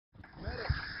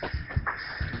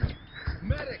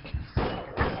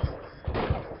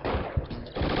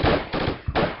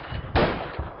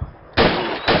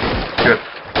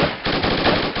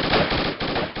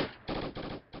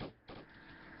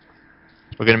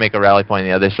We're gonna make a rally point on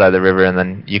the other side of the river, and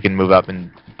then you can move up and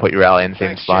put your rally in the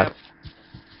same spot.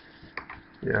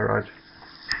 Yeah, Raj.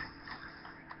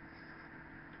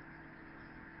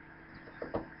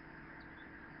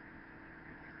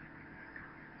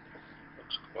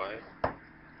 Looks quiet.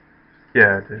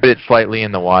 Yeah, it is. Put it slightly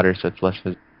in the water so it's less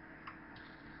visible.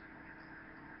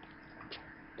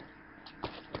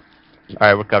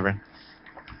 Alright, we're covering.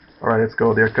 Alright, let's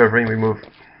go. They're covering, we move.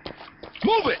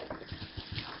 Move it!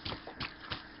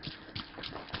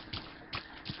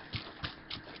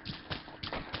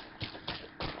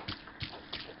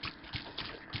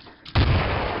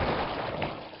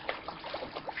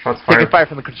 Shots fired. Taking fire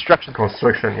from the construction.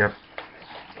 Construction, yep.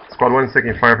 Squad 1 is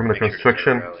taking fire from the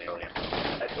construction.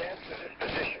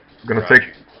 Gonna take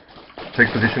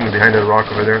position behind that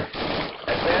rock over there.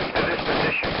 Advance to this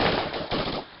position.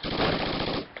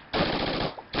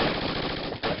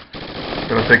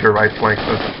 Gonna take your right flank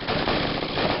first.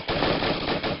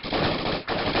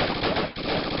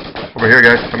 Over here,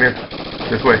 guys. Come here.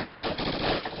 This way.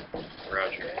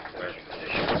 Roger. Roger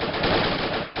position.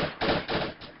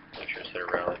 Make sure it's their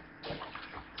rally.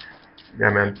 Yeah,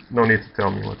 man. No need to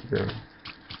tell me what to do.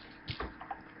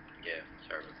 Yeah,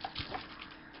 sorry.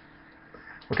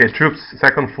 Okay, troops,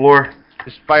 second floor.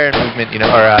 Just fire and movement, you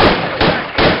know, or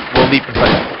we'll leap in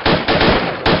front.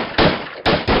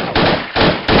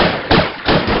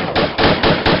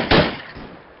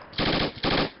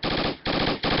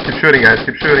 Keep shooting, guys.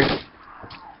 Keep shooting.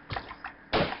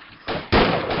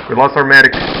 We lost our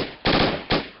medic.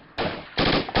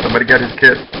 Somebody get his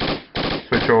kit.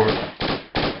 Switch over.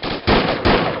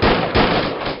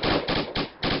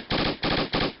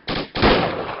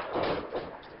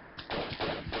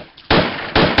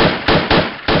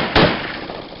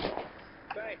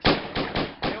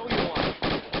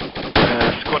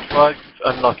 Squad 5,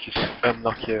 unlock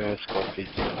your squad, please.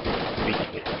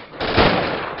 Immediately.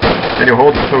 Can you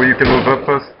hold so you can move up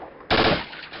first?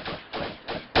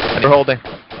 We're holding.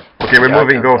 Okay, we're Yeah,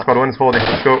 moving. I Go. can. Squad 1 is holding.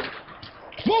 Let's go.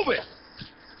 Move it!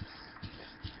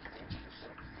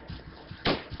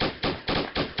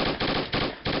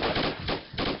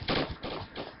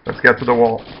 Let's get to the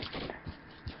wall.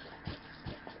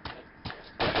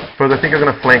 First, I think I'm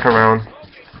gonna flank around.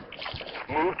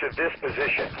 Move to this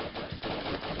position.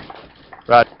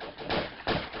 Right.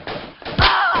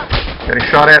 Getting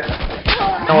shot at.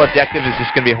 No objective is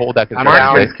just gonna be hold that. Cause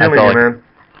Marksman is killing you, man.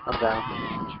 I'm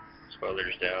down. Squad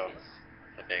leader's down.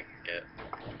 I think.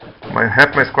 Yeah.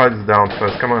 Half my squad is down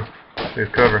first. Come on.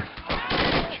 Leave cover.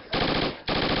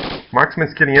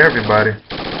 Marksman's killing everybody.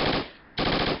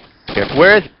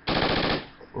 Where is?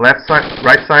 Left side,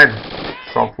 right side,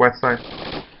 southwest side.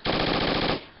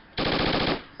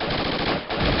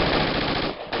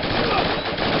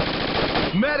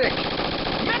 Medic!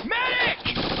 Medic!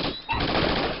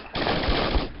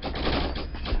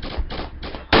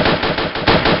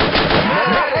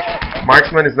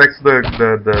 Marksman is next to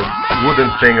the wooden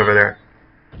thing over there.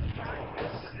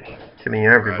 Killing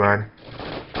everybody.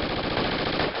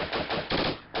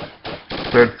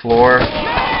 Third floor.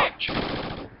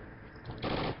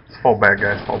 Let's fall back,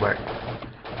 guys. Fall back.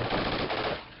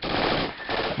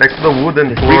 Next to the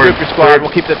wooden floor. Regroup your squad.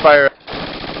 We'll keep the fire.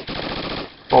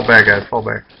 Fall back, guys. Fall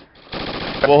back.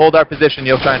 We'll hold our position.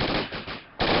 You'll try and.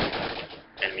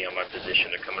 Enemy on my position.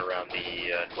 They're coming around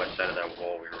the west side of that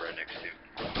wall we were right next to.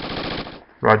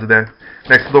 Roger that.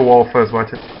 Next to the wall first.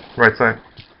 Watch it. Right side.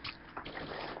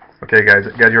 Okay, guys.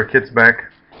 Get your kits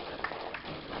back.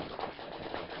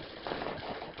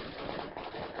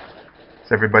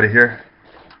 Is everybody here?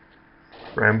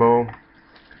 Rambo.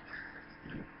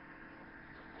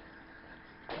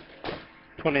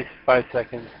 25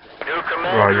 seconds. New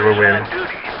Roger, we're commander waiting. on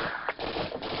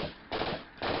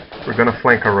duty. We're gonna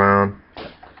flank around.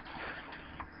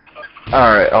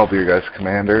 Alright, I'll be your guys'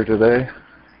 commander today.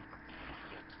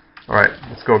 Alright,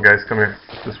 let's go, guys. Come here.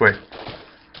 This way.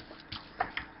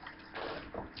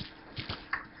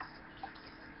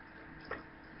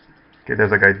 Okay,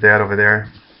 there's a guy dead over there.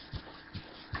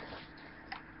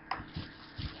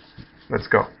 Let's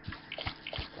go.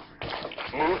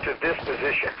 Move to this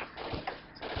position.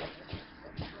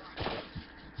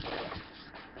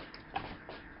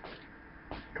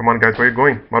 Come on, guys. Where are you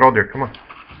going? Marauder, come on.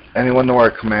 Anyone know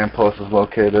where our command post is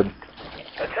located?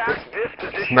 Attack this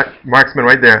position. Marksman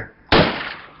right there.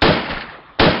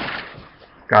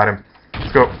 Got him.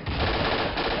 Let's go.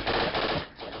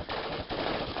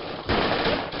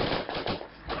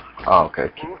 Oh,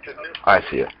 okay. Move to this. I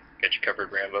see it. Get you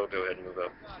covered, Rambo. Go ahead and move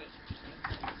up.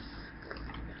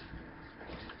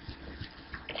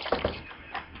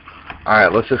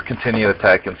 Alright, let's just continue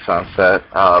attacking Sunset.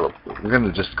 We're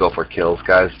gonna just go for kills,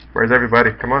 guys. Where's everybody?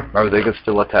 Come on. Remember, they can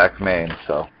still attack main,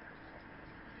 so.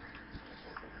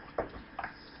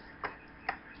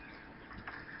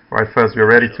 Alright, Fuzz, we're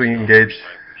ready to engage.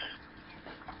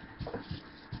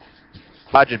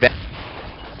 Roger, Ben.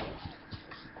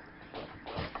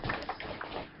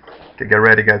 Okay, get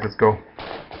ready, guys. Let's go.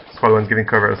 Squad 1's giving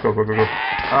cover. Let's go, go, go, go.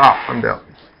 Ah, I'm down.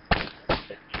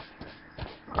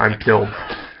 I'm killed.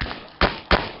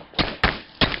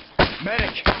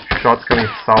 Medic! Shots coming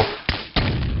south.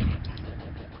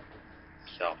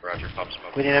 South, Roger, pop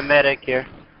smoke. We need a medic here.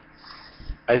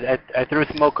 I threw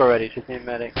smoke already, just need a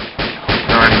medic.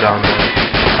 Now I'm down.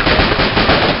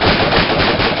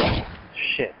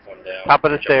 Shit. One down. Top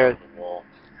of the Jump stairs. over the wall.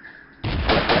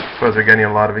 Suppose we're getting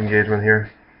a lot of engagement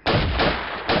here.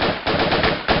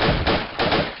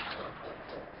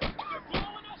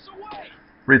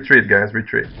 Retreat, guys,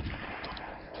 retreat.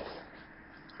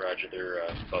 Roger, they're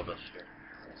above us here.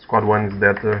 Squad 1 is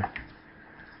dead.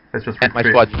 Let's just retreat. My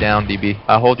squad's down, DB.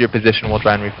 Hold your position. We'll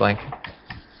try and reflank.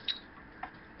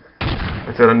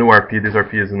 I said a new RP. This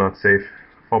RP is not safe.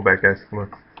 Fall back, guys. Come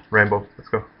on. Rambo, let's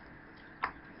go.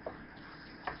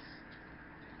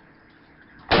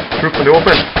 Troops in the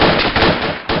open.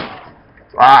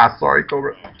 Ah, sorry,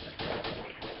 Cobra.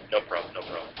 No problem, no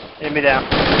problem. Enemy down.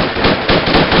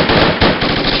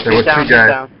 There was down, two guys.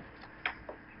 down.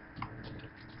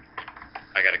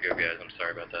 I gotta go, guys. I'm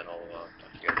sorry about that. I'll talk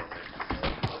to you guys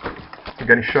later. We're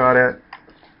getting shot at.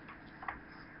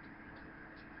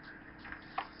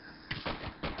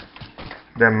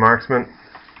 Damn marksman.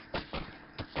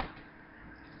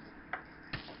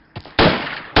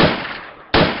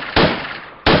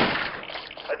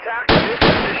 Attack this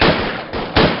position.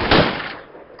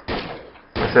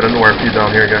 I said a new RP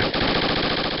down here, guys.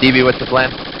 DB, what's the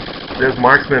plan? There's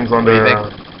marksmen on What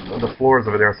do you the floors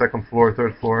over there. Second floor,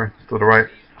 third floor, to the right.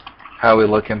 How are we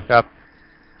looking? Up.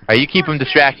 You keep them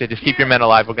distracted. Just keep your men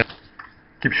alive. We're gonna.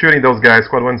 Keep shooting those guys.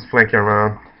 Squad 1's flanking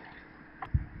around.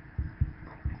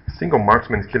 Single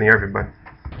marksman is killing everybody.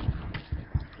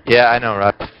 Yeah, I know,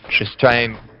 Rod. Just try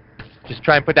and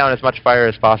put down as much fire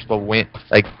as possible. Have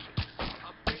Okay,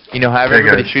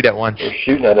 everybody guys. shoot at once.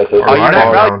 Shooting at us. Oh, you're not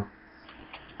Rally's rally- down.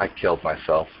 I killed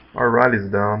myself. Our rally's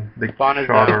down. They Spawn is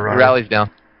shot down. our The rally. rally's down.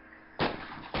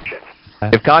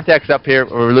 If contact's up here,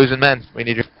 we're losing men. We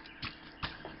need your.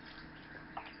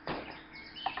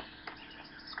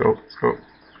 Let's go. Let's go.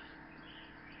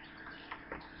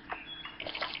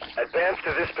 Advance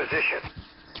to this position.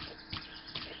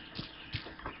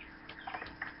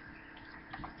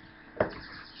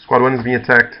 Squad 1 is being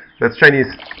attacked. That's Chinese.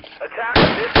 Attack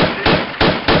this position.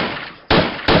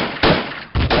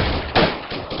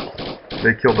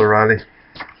 They killed the rally.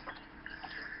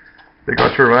 They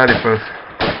got your rally first.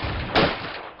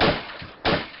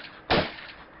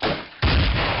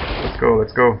 Let's go,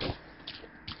 let's go.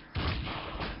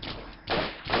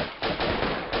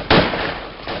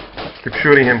 Keep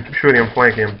shooting him,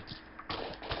 flank him.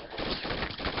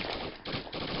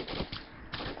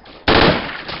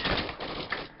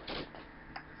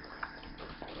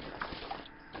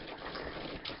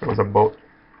 There was a boat.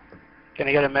 Can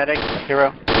I get a medic?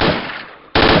 Hero.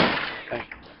 Okay.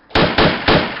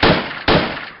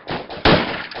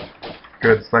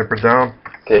 Good, sniper down.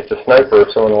 Okay, it's a sniper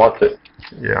if someone wants it.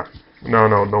 Yeah. No,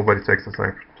 nobody takes the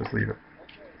sniper. Just leave it.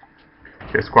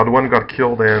 Okay, squad 1 got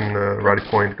killed and Rally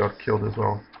Point got killed as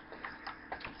well.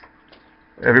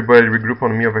 Everybody regroup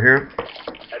on me over here. Advance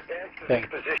to Thanks.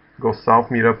 this position. Go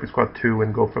south, meet up with squad 2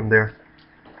 and go from there.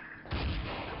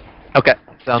 Okay,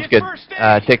 sounds good.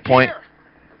 Take point.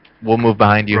 We'll move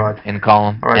behind you Roger. and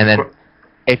call them. Alright, And then,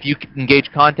 if you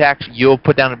engage contacts, you'll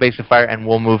put down a base of fire, and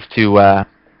we'll move to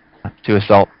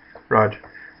assault. Raj.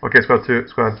 Okay, squad 2,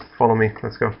 follow me.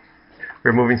 Let's go.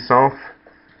 We're moving south,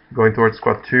 going towards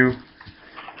squad 2.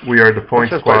 We are the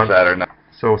point Let's just play squad, better now.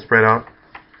 so spread out.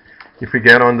 If we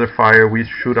get under fire, we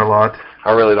shoot a lot,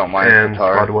 I really don't mind and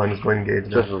Qatar, squad 1 is going to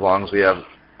engage just them. as long as we have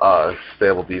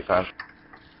stable defense.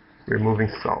 We're moving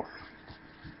south.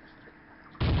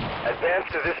 Advance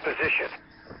to this position.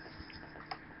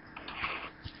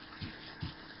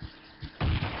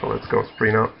 So let's go,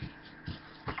 sprint out.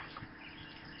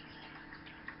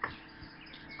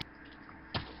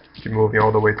 Keep moving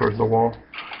all the way towards the wall.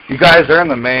 You guys, they're in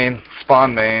the main.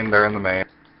 Spawn main, they're in the main.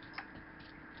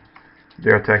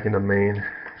 They're attacking the main.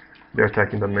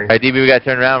 Alright, DB, we gotta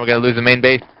turn around. We're gonna lose the main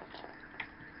base.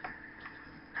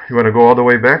 You want to go all the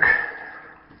way back?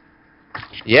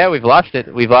 Yeah, we've lost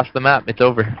it. We've lost the map. It's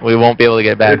over. We won't be able to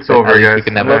get back. It's but over, at least guys. we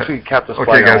can have Unless we kept this Okay,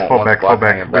 flag, I guys, want fall one back, squad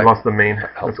hanging We back. lost the main.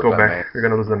 Help Let's with go that back. main. We're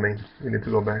gonna lose the main. We need to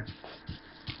go back.